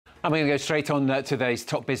And we're going to go straight on to today's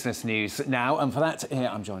top business news now. And for that,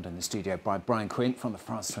 I'm joined in the studio by Brian Quinn from the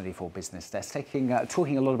France 24 Business Desk,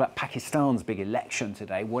 talking a lot about Pakistan's big election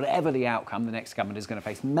today. Whatever the outcome, the next government is going to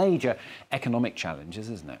face major economic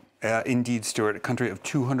challenges, isn't it? Indeed, Stuart. A country of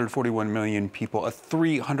 241 million people, a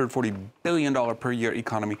 $340 billion per year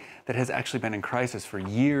economy that has actually been in crisis for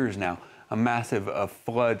years now. A massive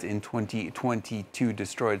floods in 2022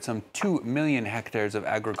 destroyed some 2 million hectares of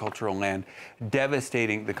agricultural land,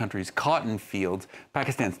 devastating the country's cotton fields.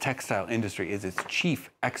 Pakistan's textile industry is its chief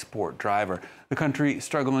export driver. The country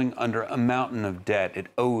struggling under a mountain of debt. It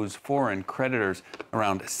owes foreign creditors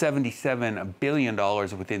around $77 billion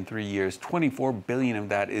within 3 years. $24 billion of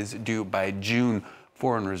that is due by June.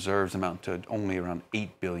 Foreign reserves amount to only around $8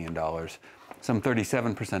 billion. Some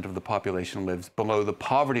 37% of the population lives below the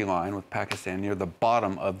poverty line, with Pakistan near the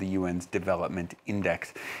bottom of the UN's Development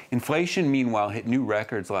Index. Inflation, meanwhile, hit new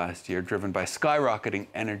records last year, driven by skyrocketing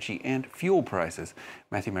energy and fuel prices.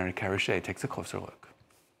 Matthew Mary Carichet takes a closer look.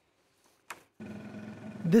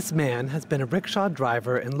 This man has been a rickshaw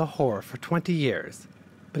driver in Lahore for 20 years,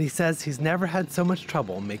 but he says he's never had so much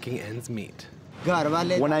trouble making ends meet.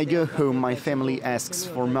 When I go home, my family asks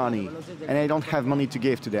for money, and I don't have money to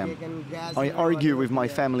give to them. I argue with my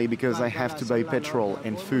family because I have to buy petrol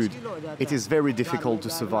and food. It is very difficult to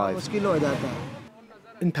survive.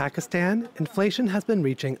 In Pakistan, inflation has been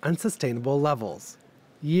reaching unsustainable levels.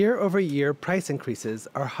 Year-over-year price increases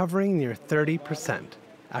are hovering near 30%,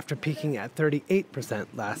 after peaking at 38%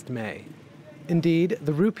 last May. Indeed,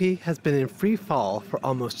 the rupee has been in free fall for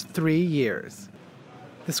almost 3 years.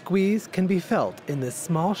 The squeeze can be felt in this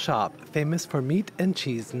small shop famous for meat and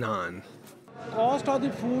cheese naan. Cost of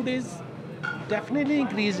the food is definitely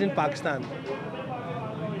increased in Pakistan.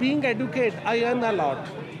 Being educated, I earn a lot.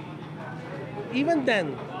 Even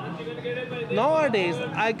then, nowadays,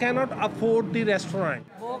 I cannot afford the restaurant.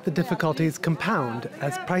 The difficulties compound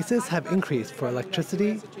as prices have increased for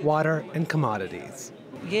electricity, water, and commodities.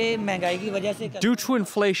 Due to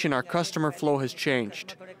inflation, our customer flow has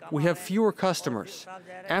changed. We have fewer customers.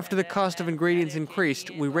 After the cost of ingredients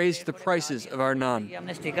increased, we raised the prices of our naan.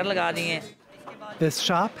 This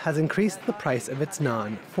shop has increased the price of its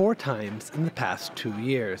naan 4 times in the past 2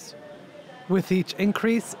 years. With each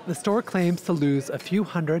increase, the store claims to lose a few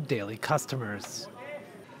hundred daily customers.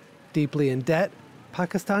 Deeply in debt,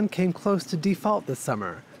 Pakistan came close to default this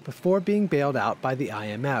summer before being bailed out by the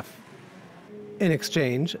IMF. In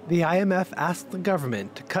exchange, the IMF asked the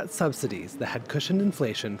government to cut subsidies that had cushioned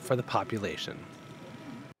inflation for the population.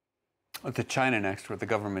 To China next, where the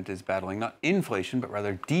government is battling not inflation, but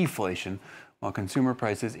rather deflation, while consumer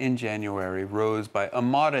prices in January rose by a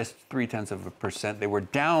modest 0.3%. They were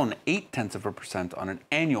down 0.8% on an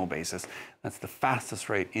annual basis. That's the fastest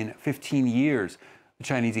rate in 15 years. The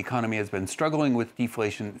Chinese economy has been struggling with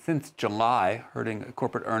deflation since July, hurting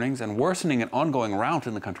corporate earnings and worsening an ongoing rout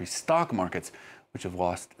in the country's stock markets, which have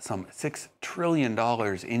lost some $6 trillion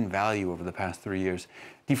in value over the past 3 years.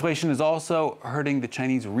 Deflation is also hurting the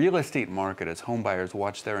Chinese real estate market as homebuyers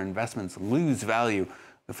watch their investments lose value,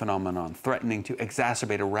 the phenomenon threatening to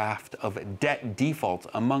exacerbate a raft of debt defaults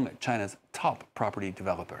among China's top property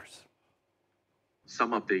developers.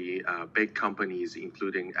 Some of the big companies,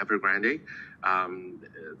 including Evergrande,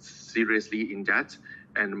 seriously in debt,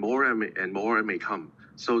 and more may come.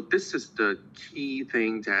 So this is the key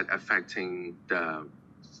thing that affecting the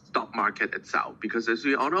stock market itself, because as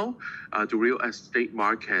we all know, the real estate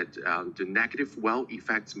market, the negative wealth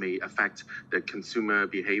effects may affect the consumer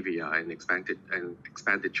behavior and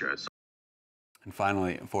expenditure. And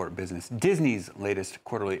finally, for business, Disney's latest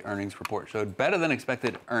quarterly earnings report showed better than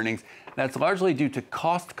expected earnings. That's largely due to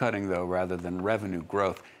cost cutting, though, rather than revenue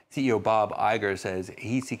growth. CEO Bob Iger says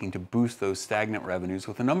he's seeking to boost those stagnant revenues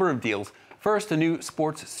with a number of deals. First, a new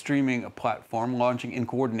sports streaming platform launching in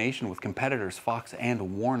coordination with competitors Fox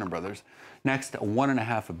and Warner Brothers. Next, a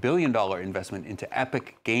 $1.5 billion investment into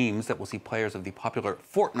Epic Games that will see players of the popular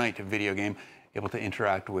Fortnite video game able to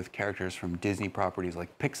interact with characters from Disney properties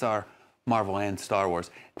like Pixar, Marvel, and Star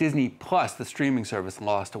Wars. Disney Plus, the streaming service,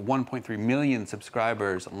 lost 1.3 million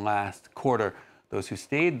subscribers last quarter. Those who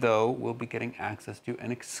stayed, though, will be getting access to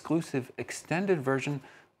an exclusive extended version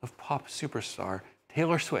of pop superstar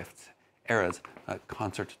Taylor Swift's Eras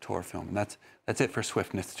concert tour film. And that's it for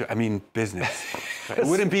Swiftness. I mean, business. It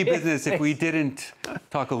wouldn't be business if we didn't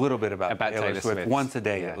talk a little bit about Taylor Swift once a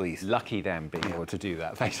day at least. Lucky them being able to do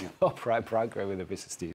that. Thanks a lot, Brian Quinn with the Business News.